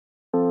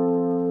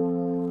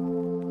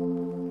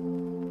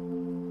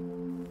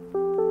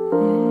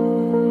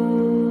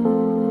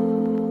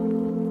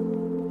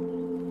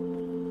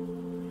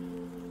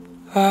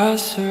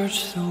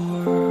searched the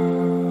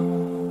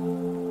world,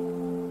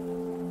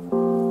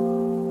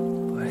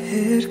 but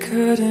it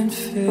couldn't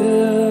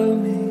fill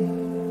me.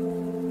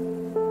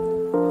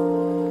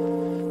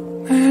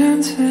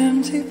 Man's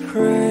empty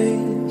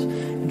praise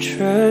and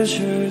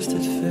treasures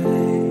that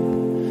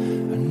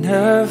fade are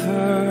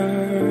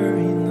never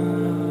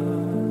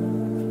enough.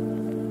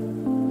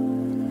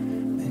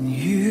 Then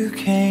you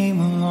came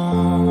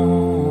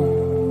along,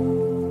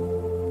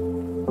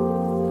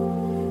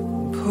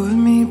 put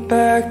me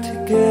back together.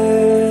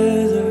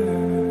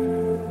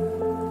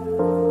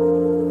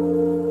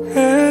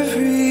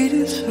 Every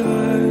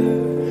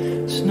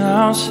desire is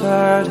now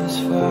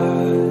satisfied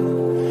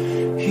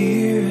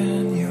here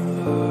in your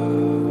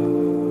love.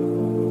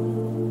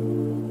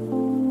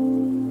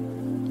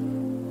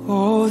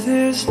 Oh,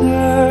 there's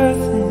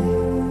nothing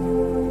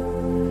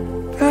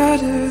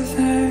better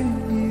than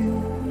you.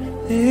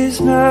 There's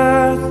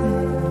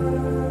nothing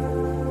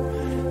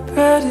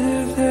better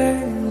than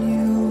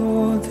you.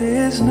 Oh,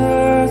 there's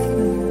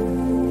nothing,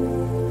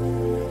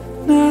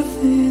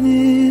 nothing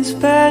is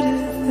better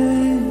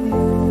than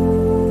you.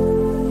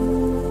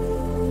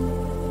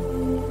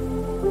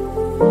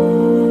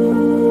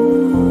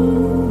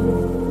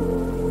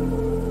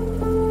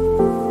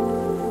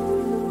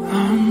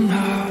 I'm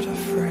not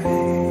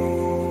afraid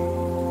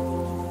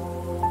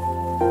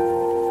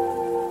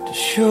to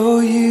show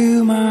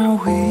you my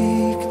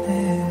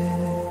weakness,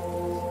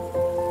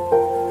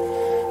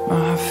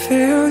 my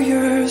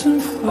failures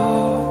and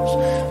flaws.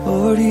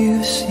 Lord,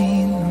 you've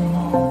seen them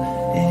all,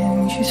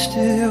 and you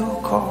still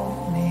call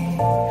me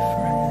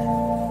friend.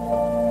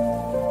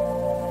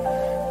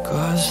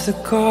 'Cause the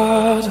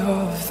God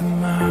of the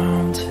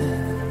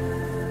mountain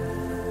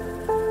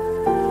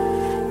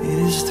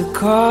is the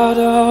God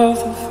of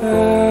the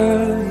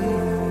valley.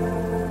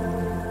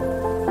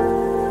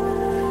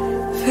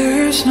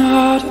 There's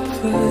not a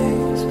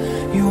place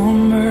your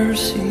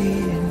mercy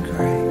and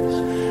grace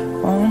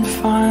won't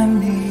find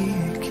me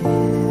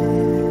again.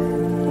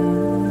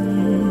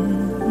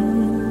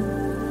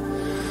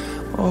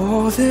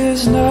 Oh,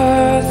 there's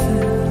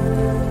nothing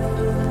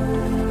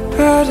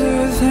better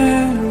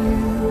than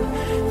you.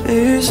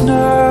 There's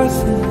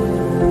nothing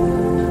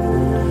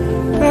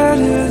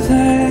better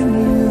than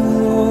you.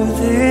 Oh,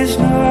 there's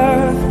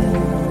nothing,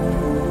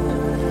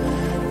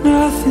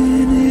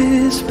 nothing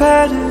is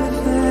better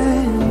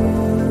than you.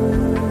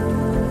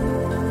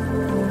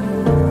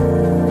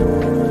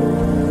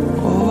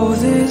 Oh,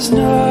 there's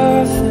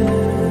nothing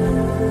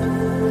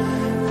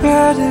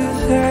better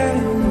than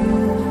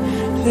you.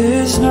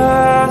 There's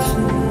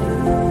nothing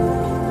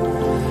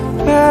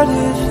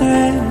better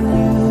than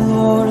you.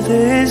 Lord,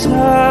 there's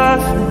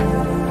nothing,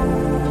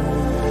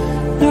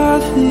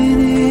 nothing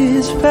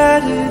is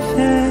better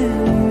than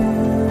you.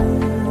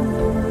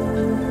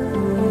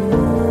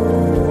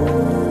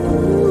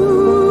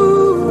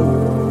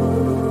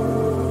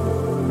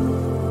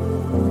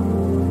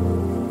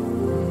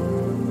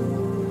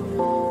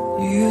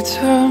 You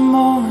turn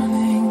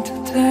mourning to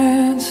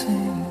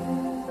dancing.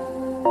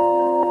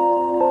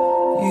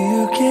 You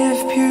give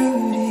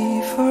beauty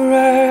for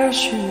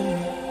ashes.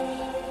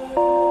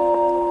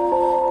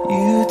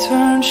 You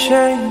turn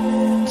shame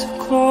into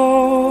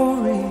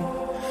glory.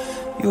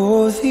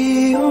 You're the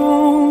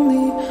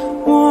only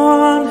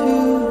one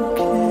who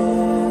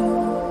can.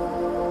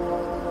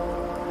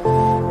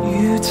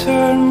 You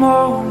turn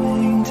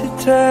mourning to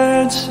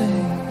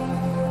dancing.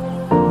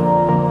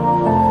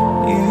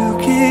 You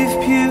give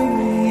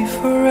beauty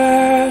for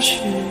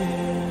ashes.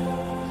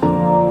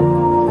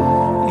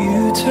 You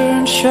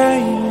turn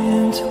shame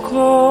into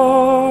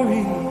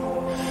glory.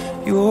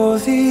 You're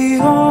the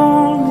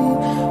only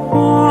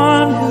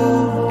one who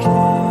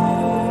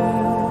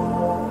can.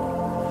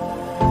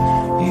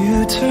 You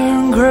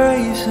turn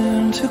graves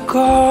into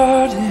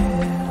gardens.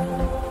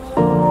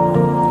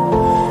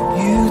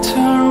 You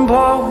turn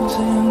bones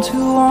into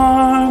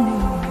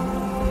armies.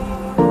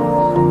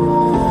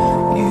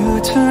 You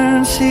turn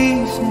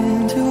seas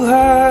into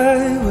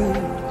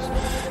highways.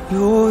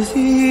 You're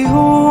the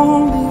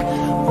only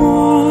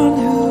one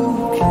who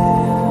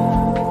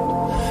can.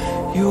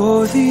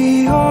 You're the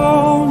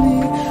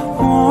only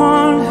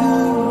one who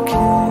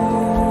can.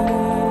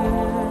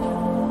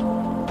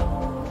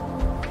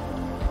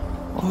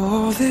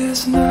 Oh,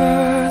 there's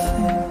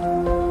nothing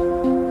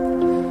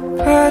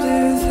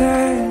better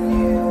than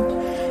you.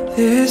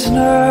 There's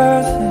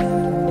nothing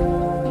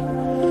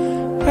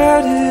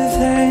better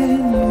than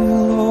you.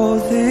 Oh,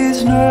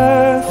 there's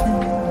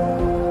nothing,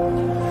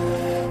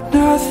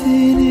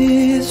 nothing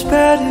is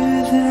better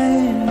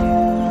than you.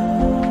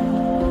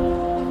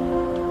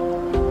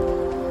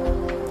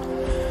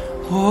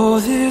 Oh,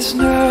 there's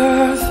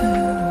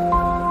nothing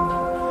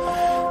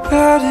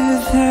better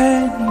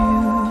than you.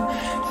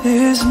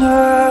 There's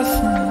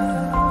nothing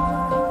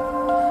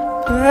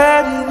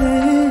better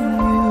than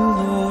you.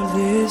 Lord,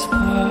 there's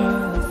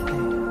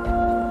nothing,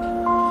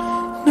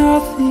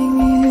 nothing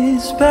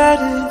is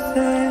better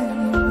than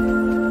you.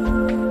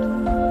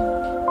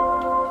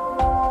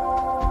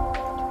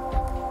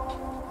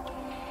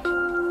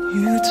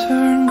 You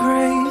turn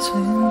graves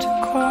into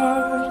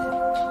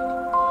gardens.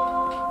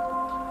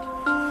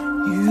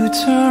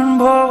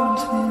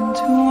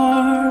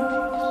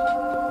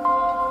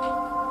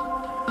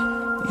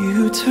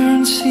 You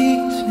turn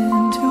seas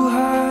into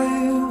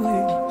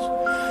highways.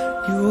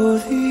 You're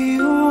the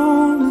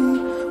only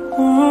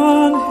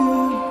one who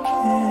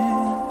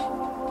can.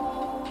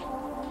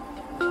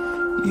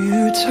 You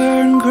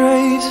turn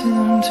graves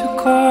into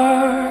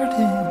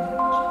gardens.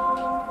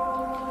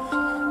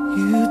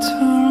 You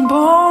turn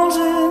bones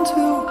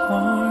into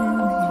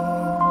armies.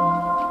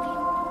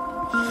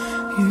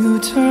 You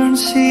turn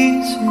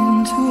seas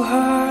into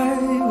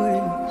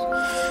highways.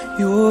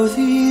 You're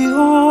the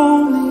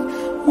only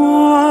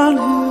one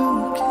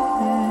who can.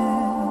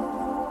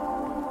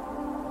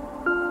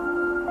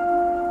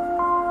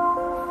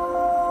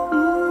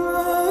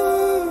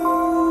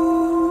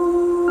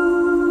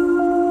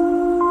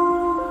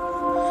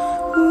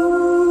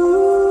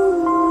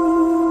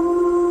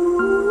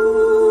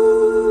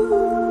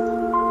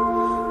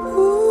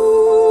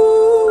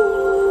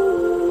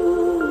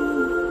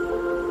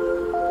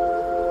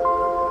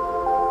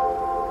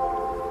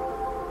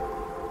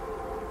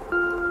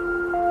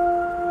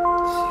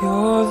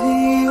 You're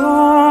the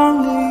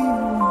only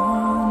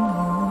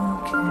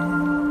one who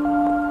can.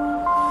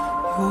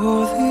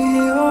 You're the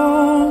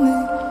only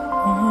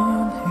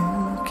one who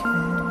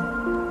can.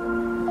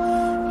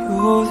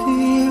 You're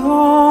the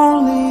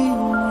only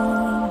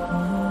one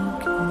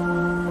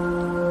who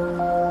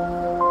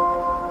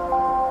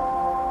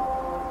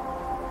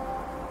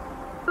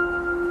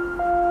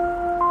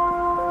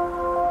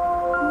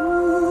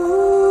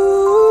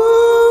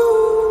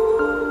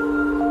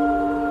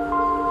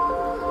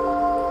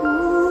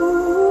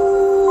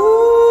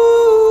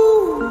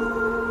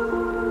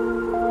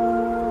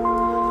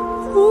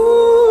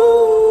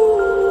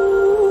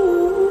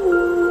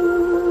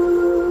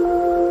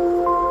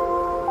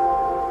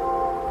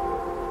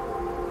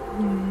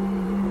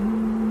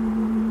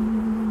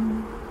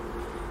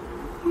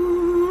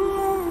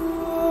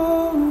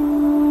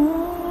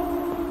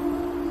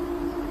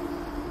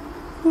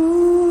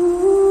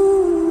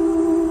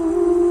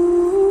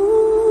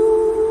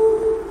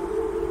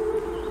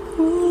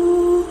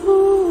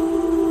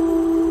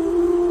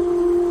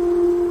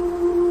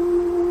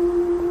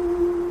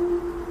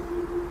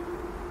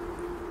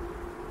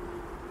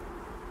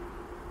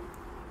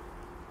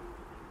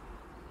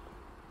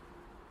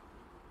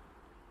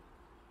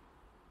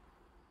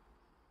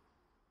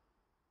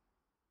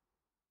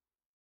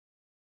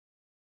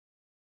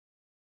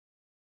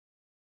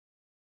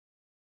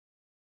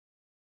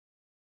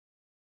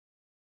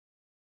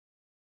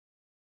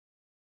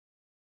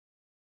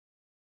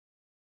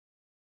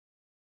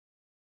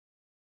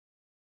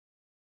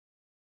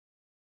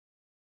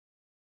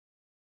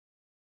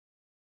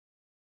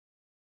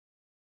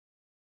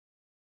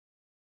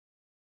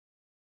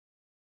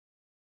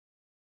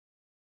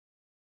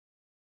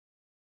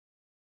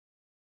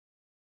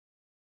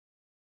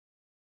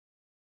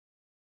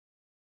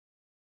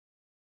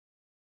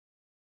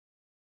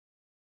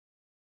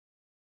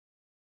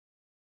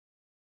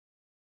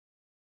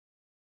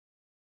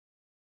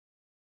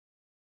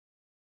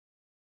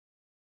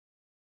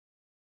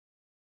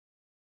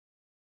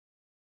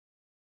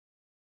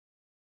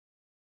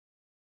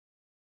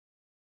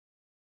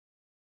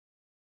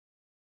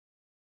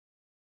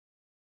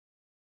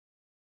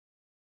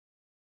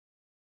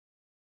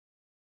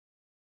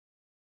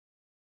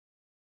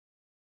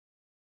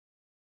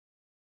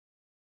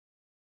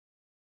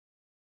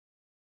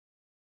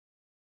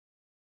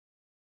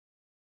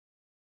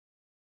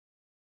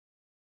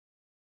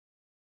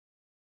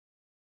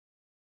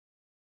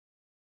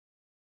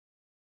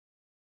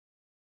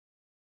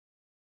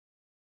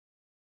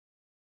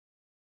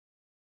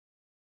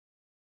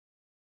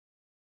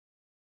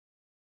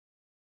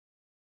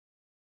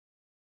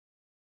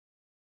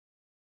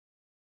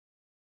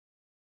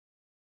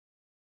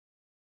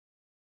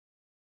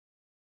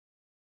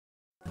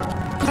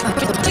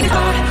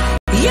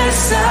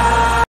Yes,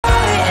 I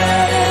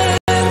am.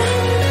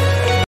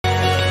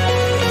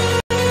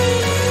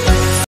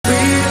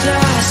 Free at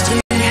last, He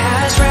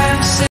has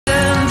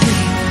ransomed me.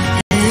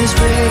 His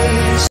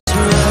grace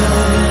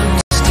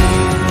runs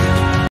deep.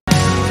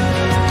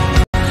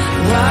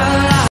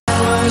 While I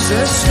was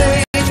a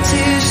slave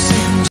to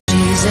sin,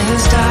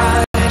 Jesus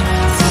died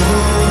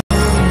for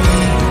me.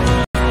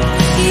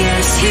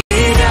 Yes, He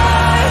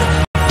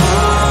died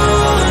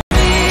for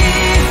me.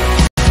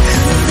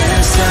 Who the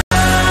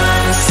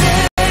Son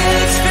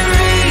sets free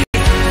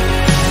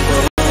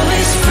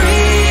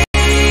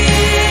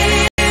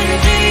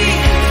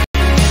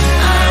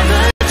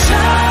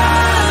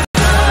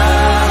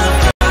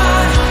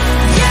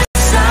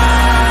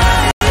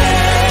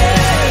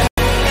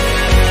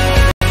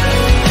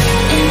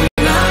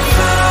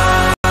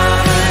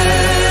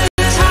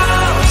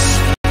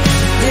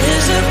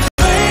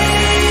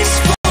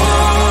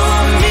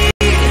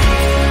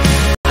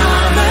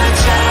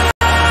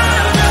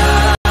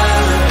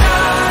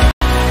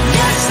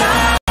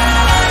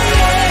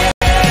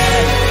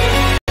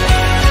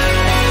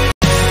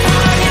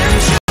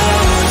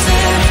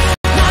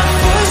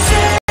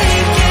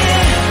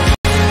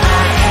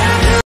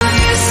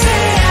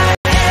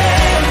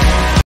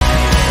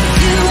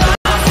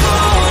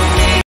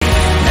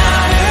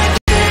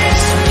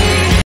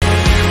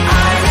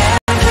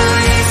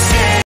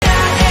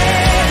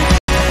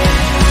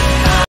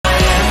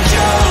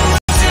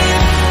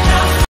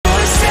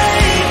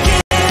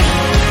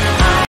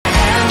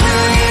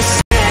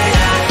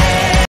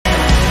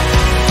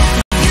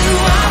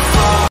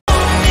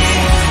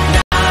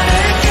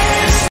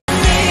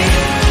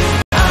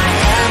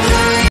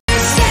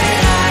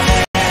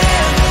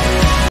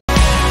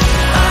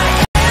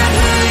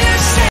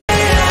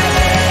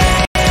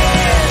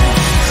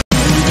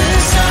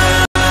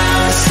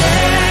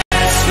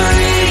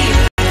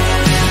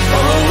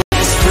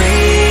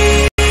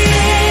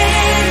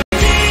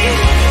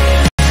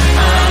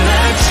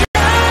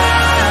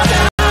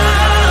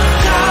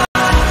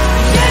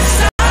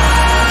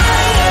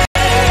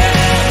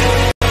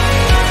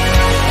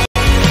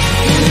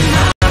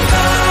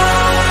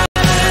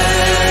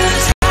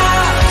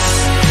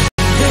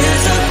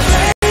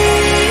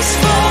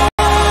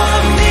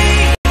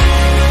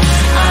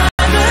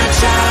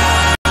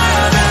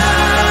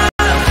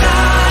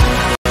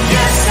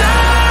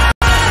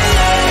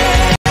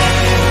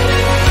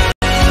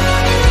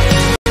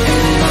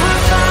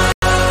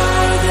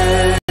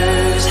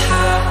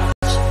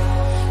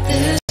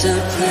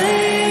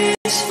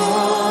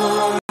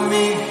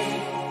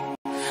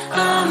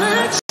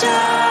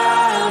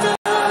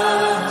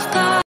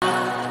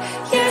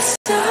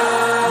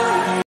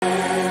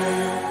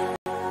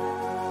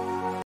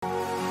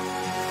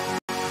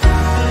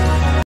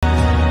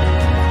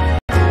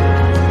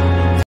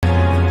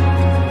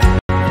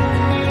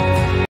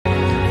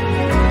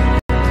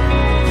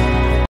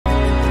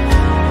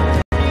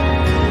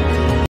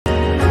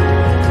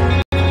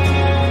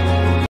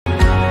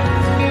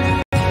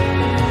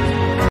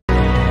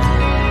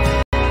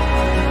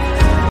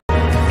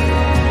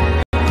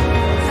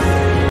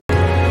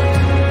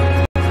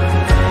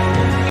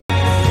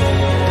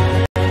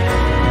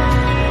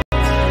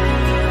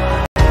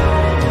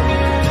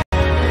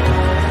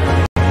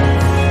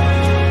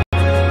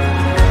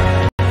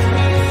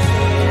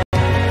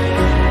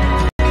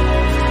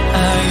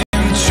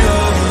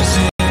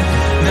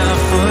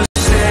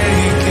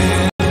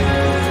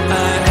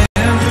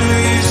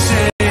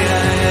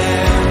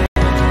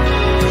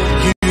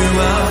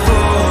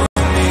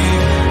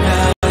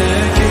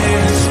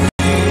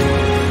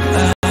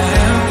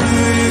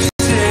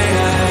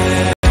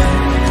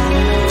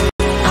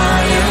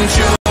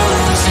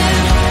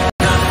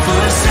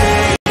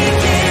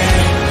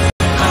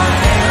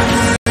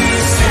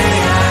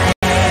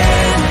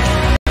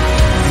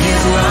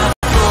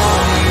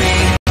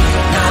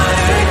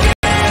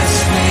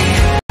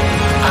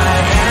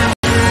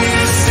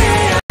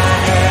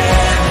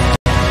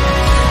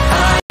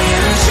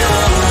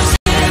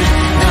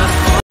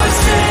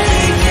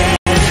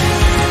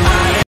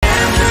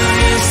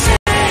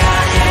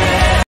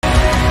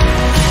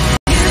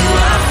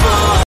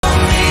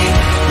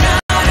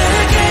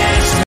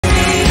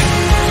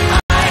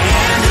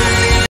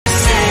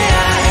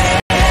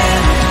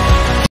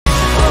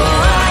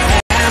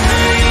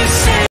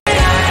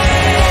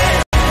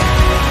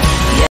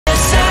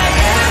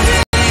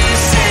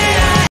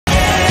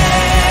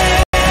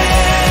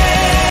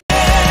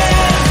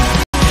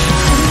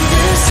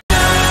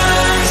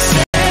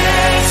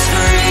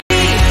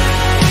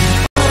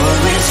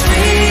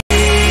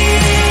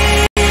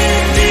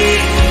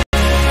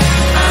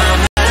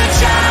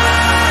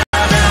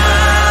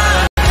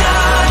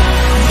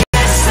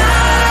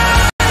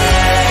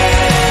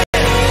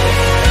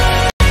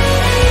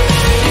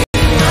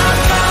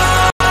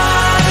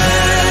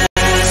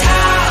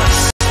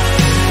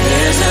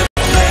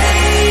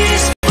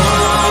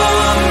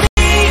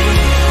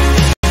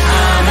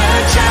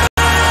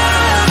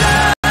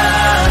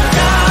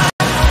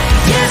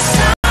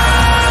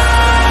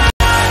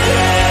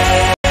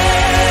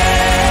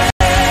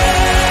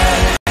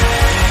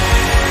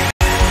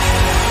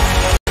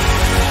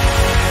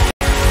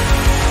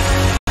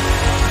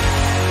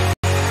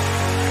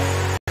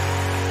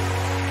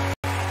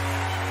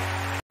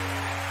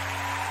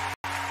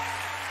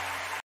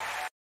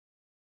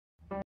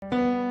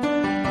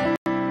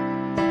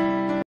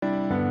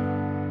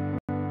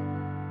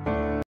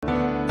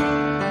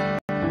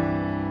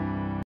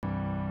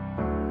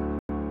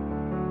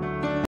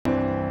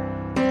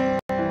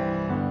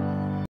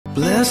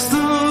Bless the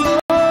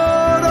Lord,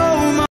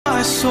 oh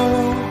my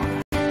soul,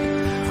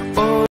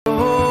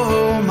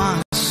 oh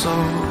my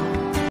soul.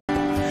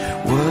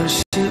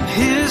 Worship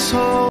His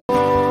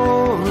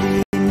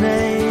holy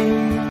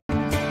name.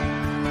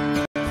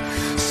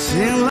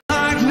 Sing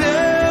like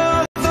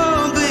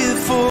never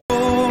before,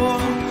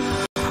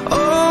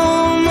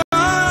 oh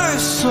my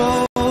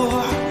soul.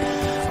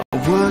 I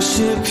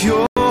worship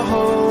Your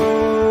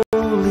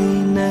holy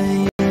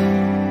name.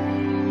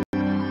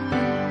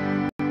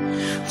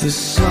 The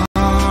sun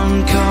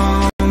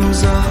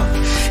comes up,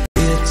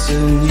 it's a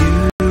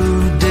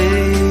new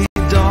day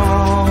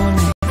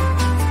dawning.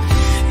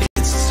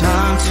 It's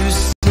time to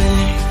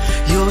sing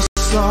Your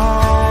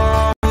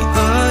song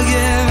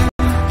again.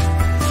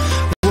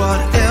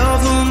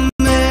 Whatever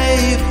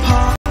may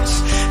pass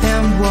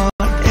and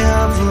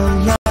whatever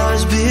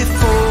lies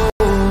before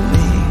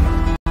me,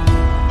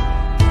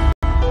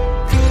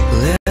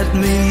 let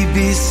me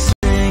be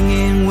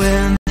singing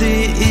when the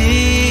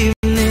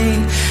evening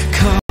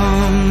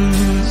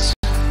comes.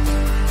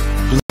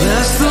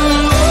 Bless the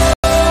Lord,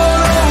 oh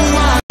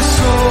my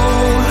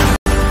soul,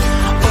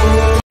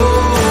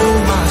 oh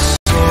my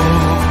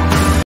soul.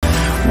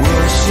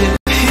 Worship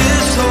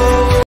His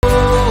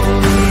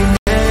holy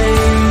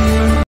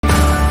name.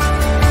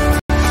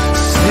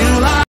 Sing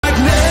like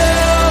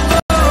never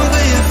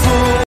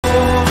before,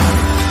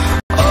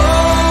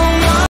 oh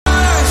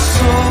my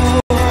soul.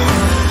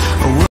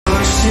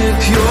 Worship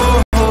Your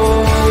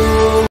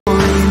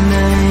holy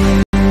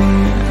name.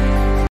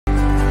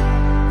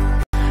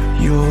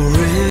 You're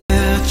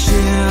rich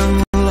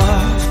in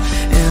love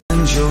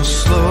and You're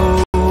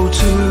slow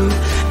to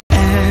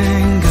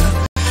anger.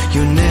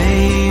 Your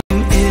name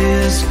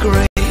is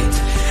great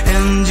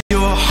and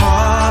Your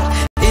heart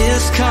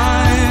is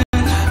kind.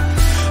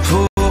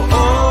 For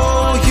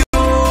all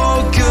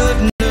Your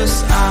goodness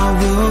I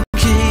will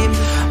keep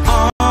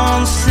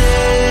on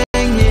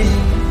singing.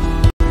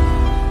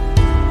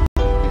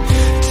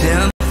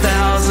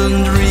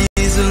 10,000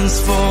 reasons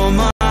for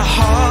my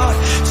heart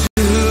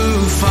to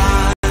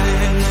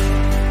find.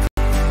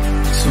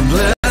 So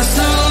bless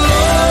the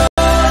Lord,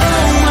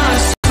 oh my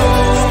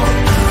soul,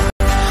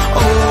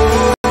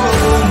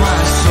 oh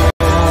my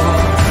soul.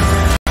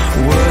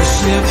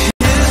 Worship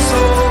His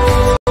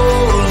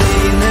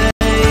holy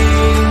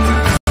name.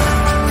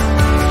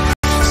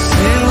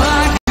 Sing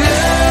like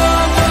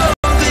never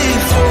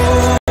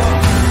before,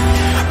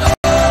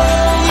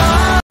 oh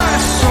my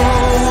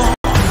soul.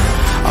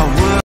 I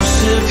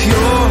worship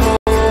Your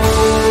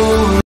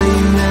holy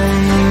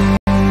name.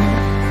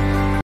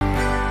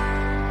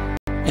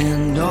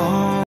 And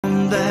on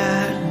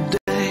that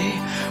day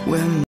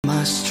when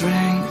my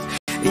strength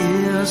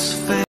is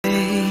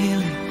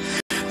failing,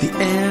 the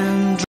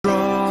end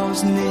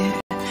draws near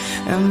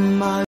and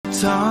my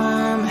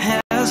time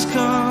has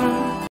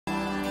come,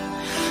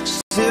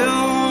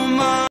 still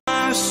my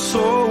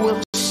soul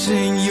will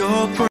sing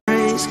Your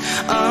praise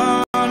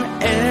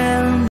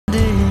unending.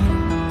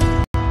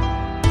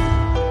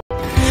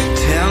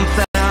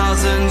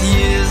 10,000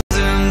 years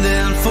and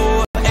then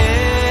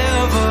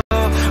forevermore.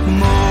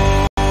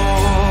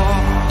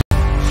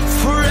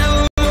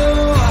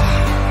 Forevermore.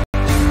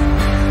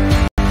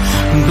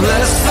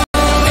 Bless the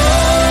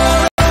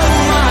Lord, oh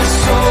my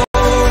soul,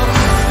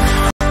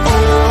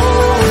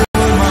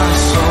 oh my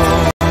soul.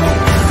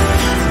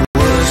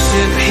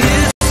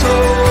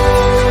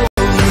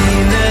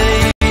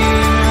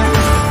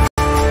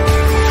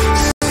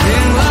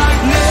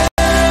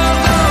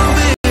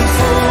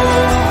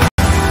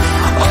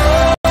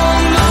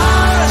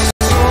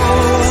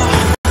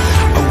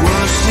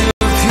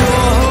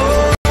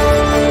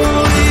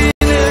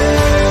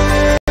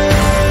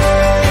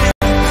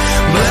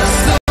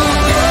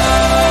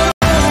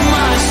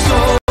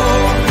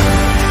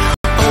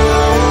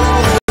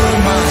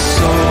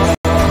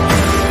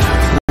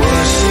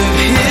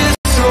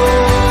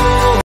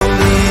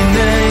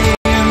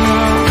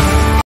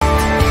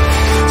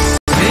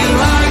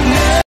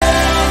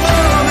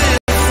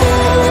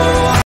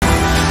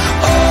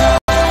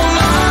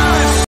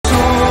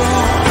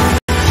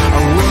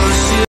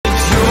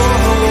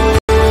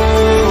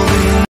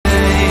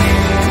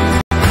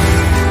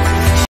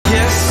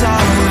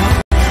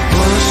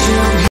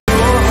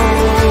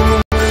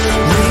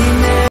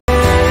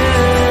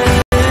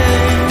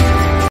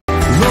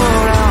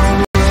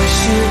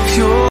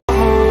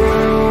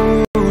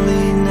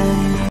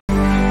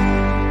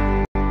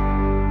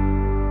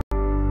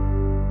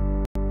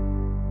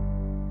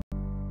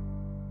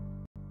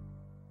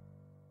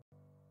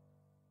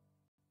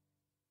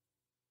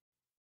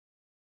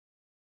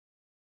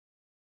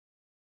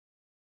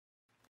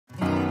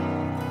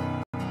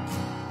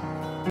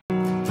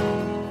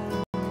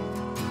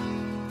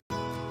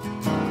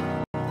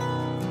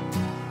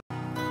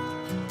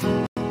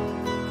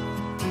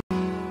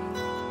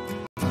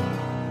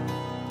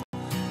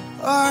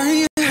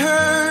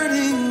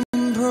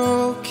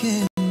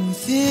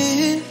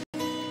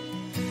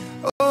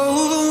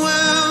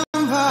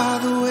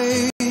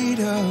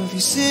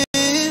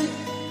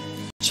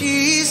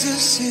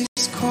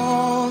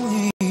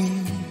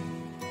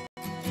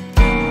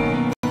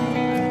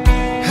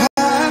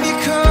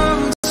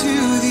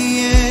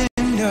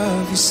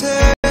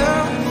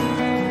 yourself?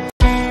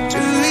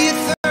 Do you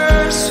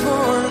thirst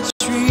for a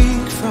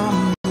drink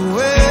from the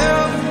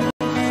well?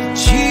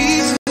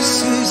 Jesus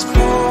is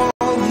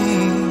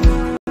calling.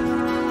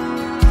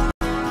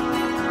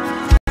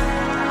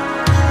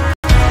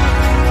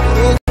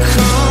 Oh,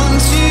 come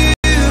to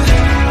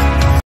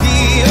the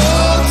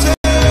altar.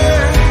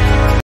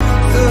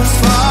 The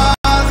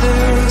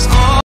Father's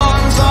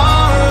arms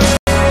are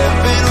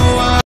open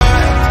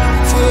wide.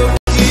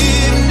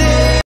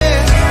 Forgiveness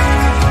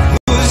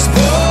was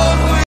bought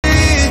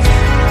with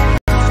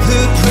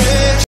the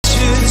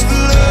precious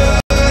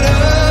blood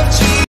of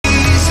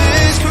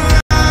Jesus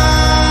Christ.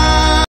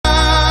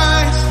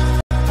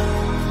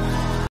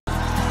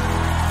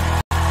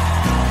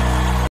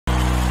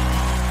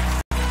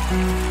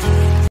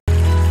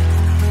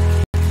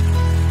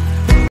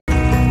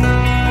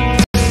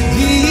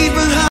 Leave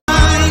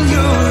behind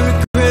your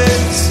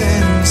regrets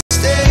and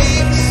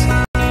mistakes.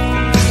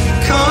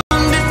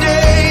 Come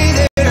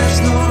today, there's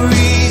no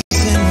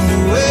reason to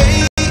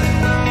wait.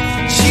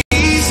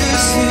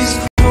 Jesus is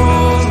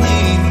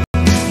calling.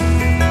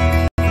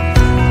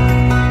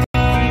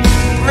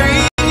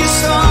 Bring your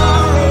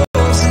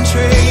sorrows and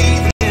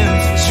trade them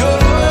for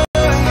joy.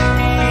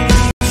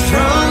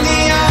 From the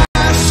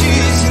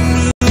ashes a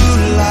new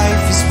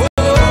life is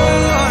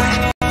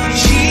born.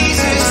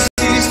 Jesus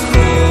is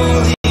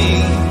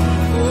calling.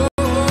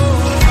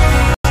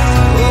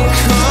 Oh,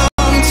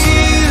 come to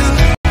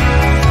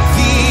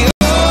the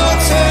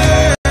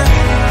altar.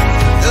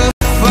 The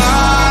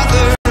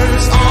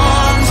Father's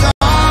arms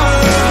are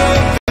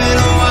open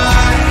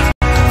wide.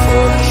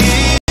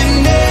 Forgiveness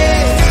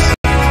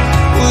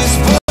was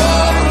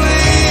bought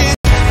with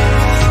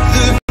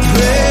the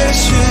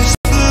precious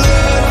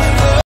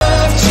blood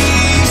of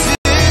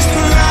Jesus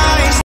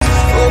Christ.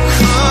 Oh,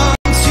 come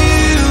to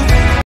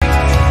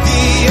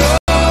the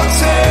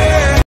altar.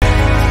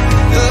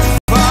 The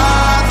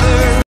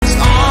Father's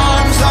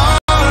arms are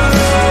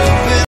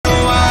open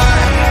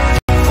wide.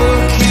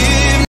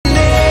 Forgiveness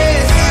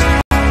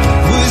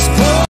was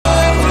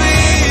bought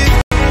with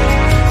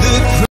the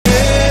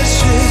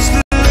precious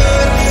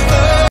blood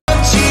of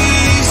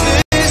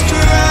Jesus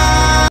Christ.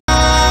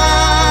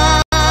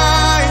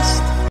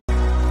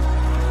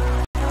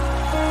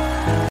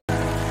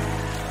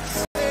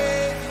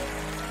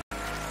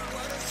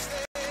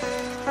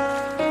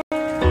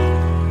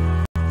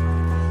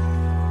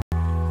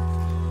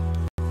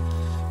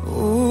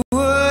 Oh,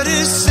 what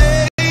a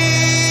Savior!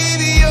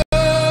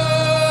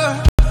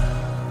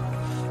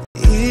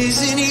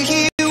 Isn't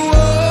He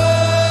wonderful?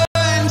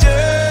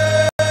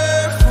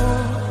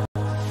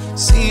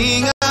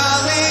 Sing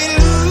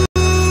hallelujah!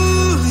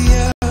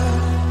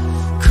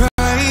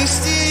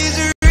 Christ is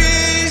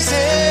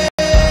risen.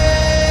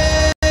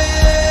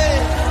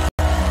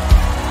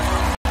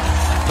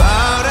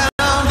 Bow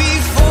down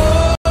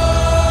before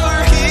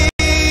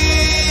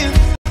Him,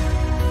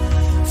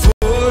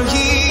 for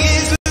He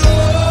is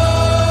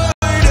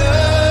Lord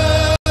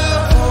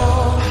of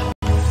all.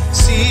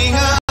 Sing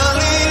hallelujah!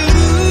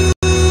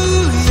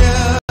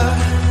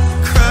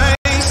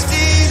 Christ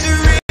is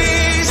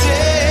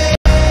risen.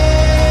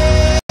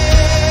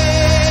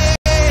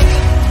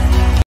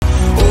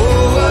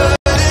 Oh, what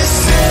a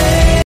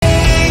Savior!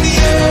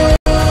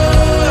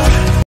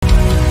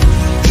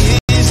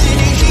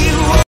 Isn't He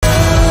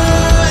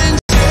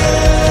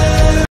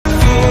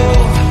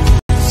wonderful?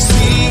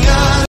 Sing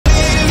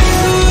hallelujah!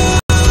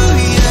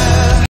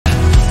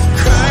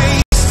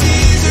 Christ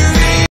is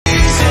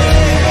risen.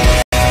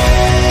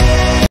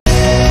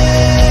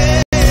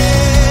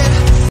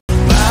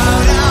 Bow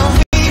down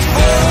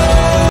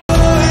before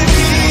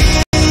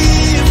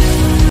Him,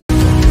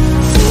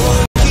 for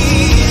He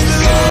is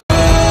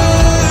Lord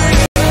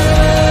of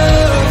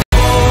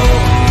all.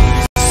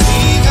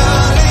 Sing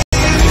hallelujah!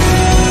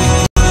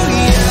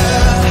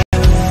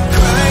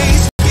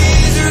 Christ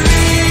is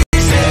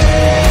risen.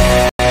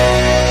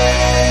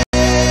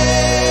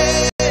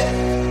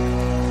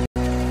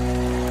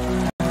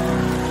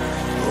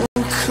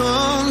 Oh,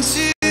 come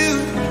to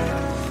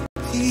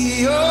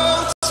the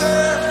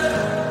altar.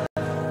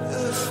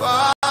 The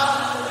Father.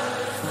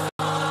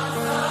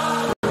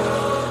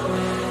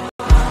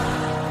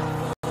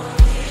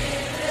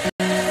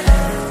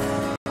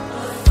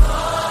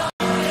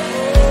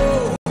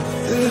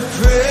 The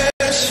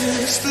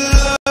precious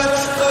blood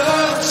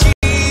of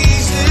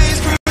Jesus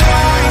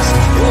Christ.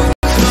 Oh,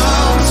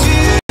 come to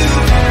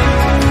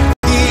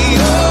the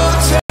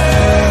altar.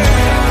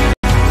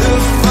 The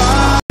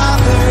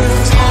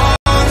Father's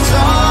arms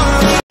are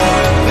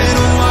open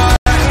wide.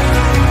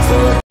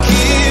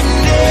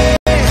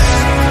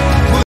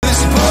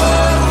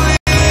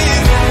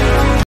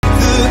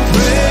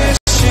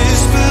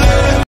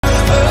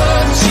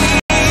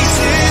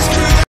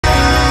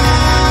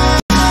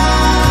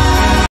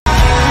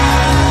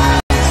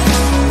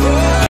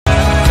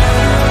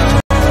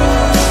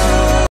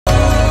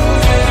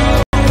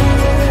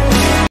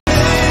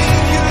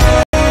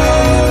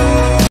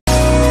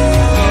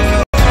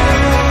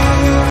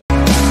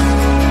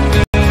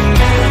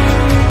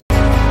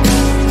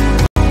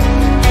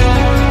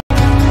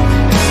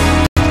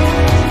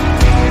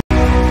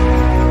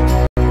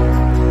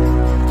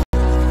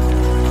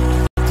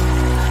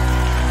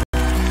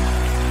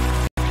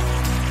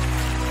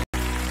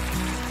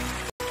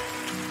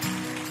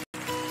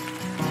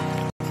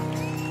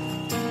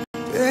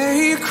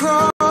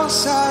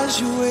 else as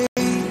you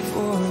wait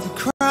for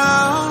the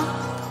crown.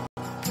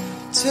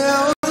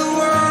 Tell the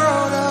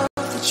world of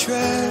the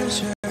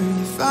treasure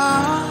you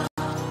found.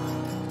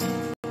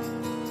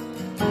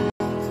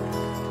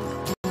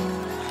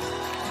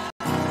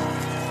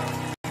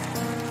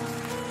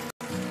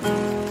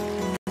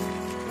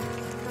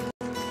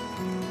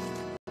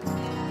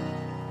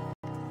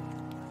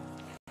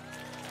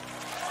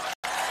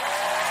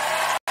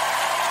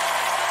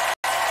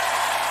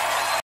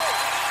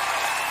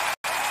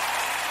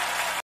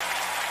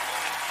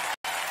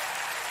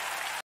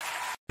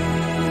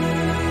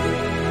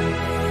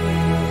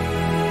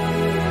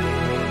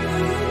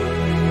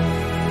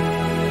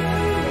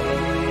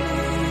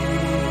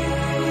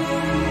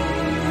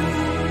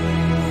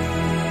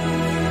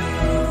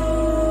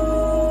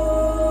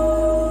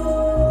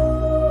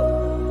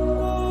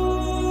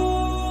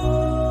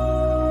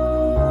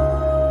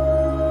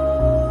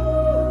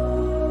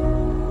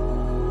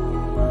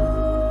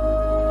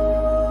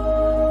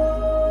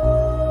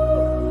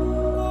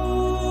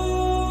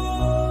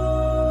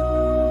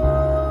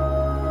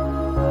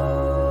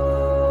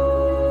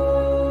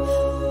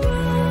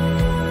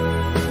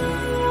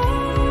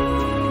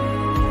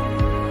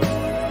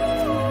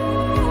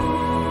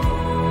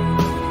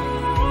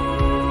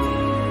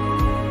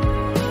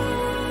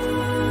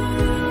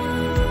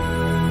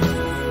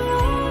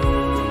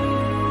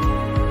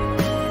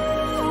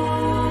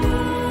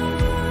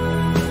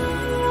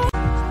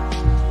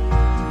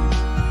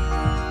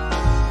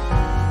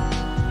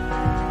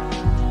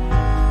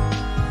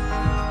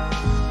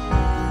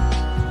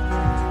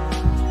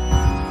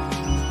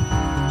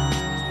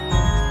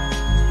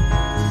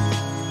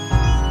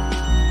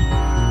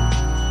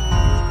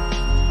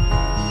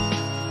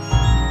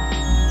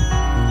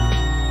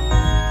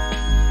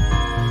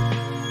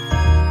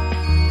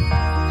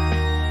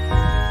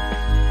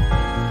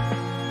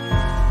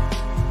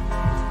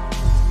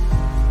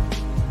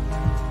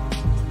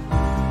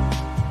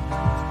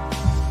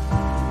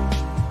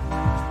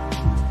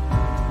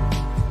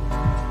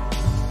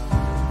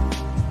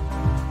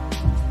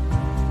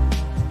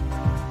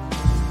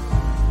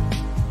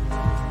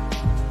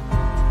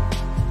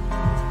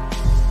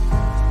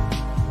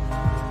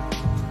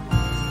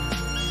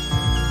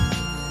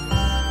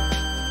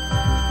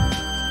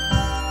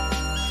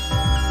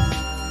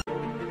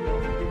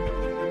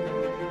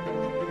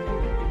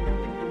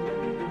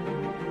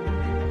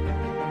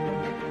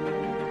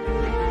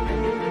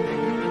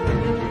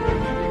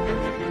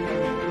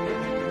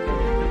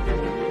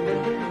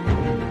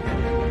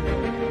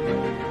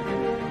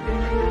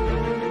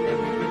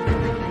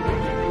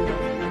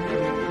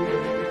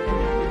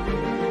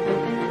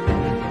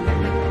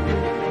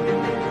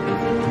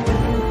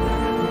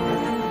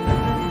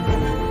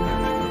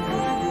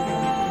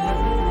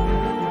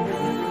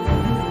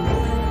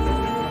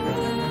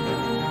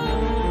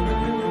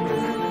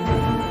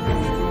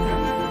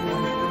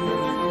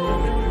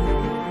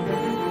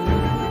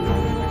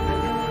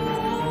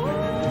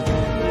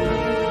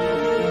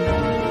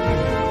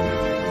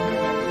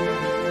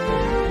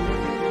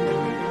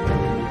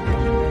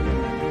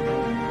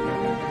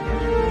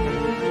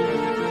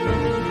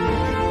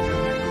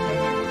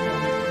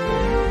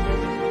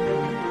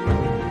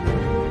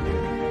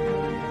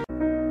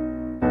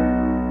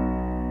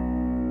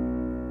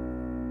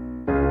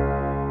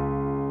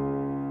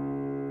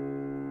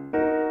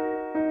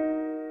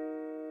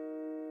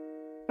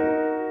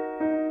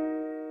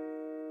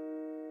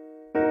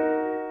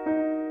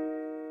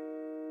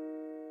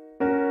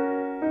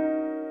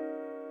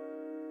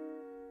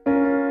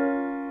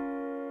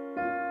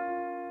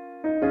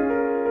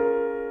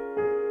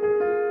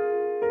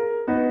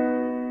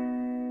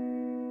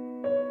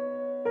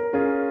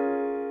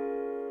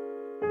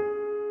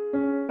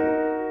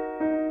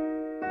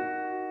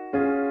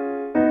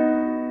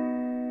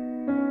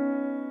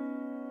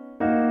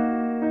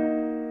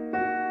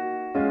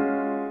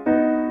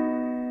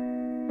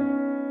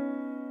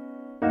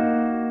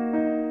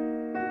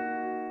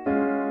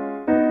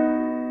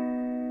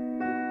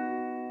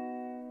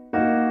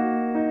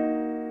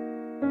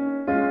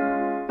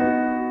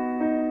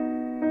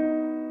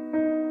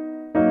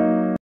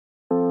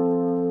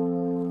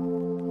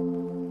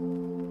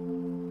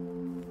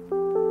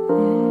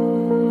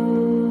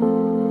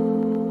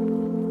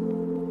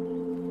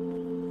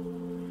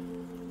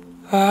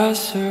 I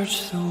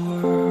searched the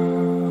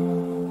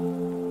world,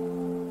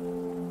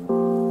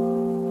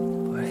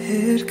 but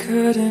it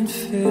couldn't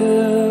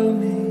fill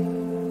me.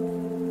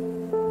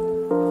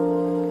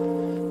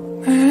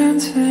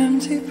 Man's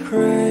empty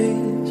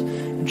praise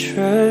and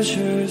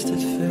treasures that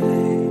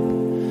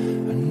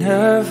fade are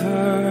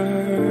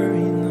never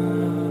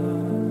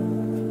enough.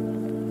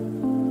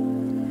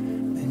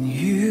 Then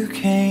you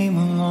came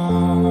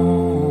along,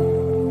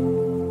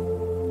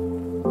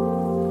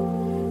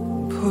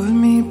 put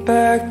me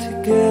back together.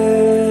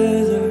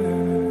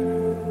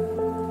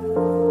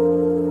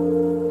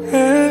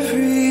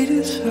 Every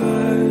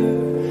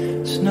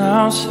desire is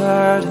now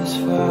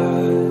satisfied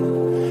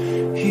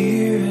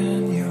here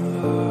in your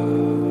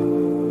love.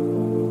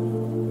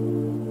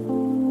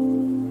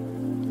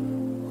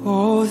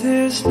 Oh,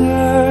 there's no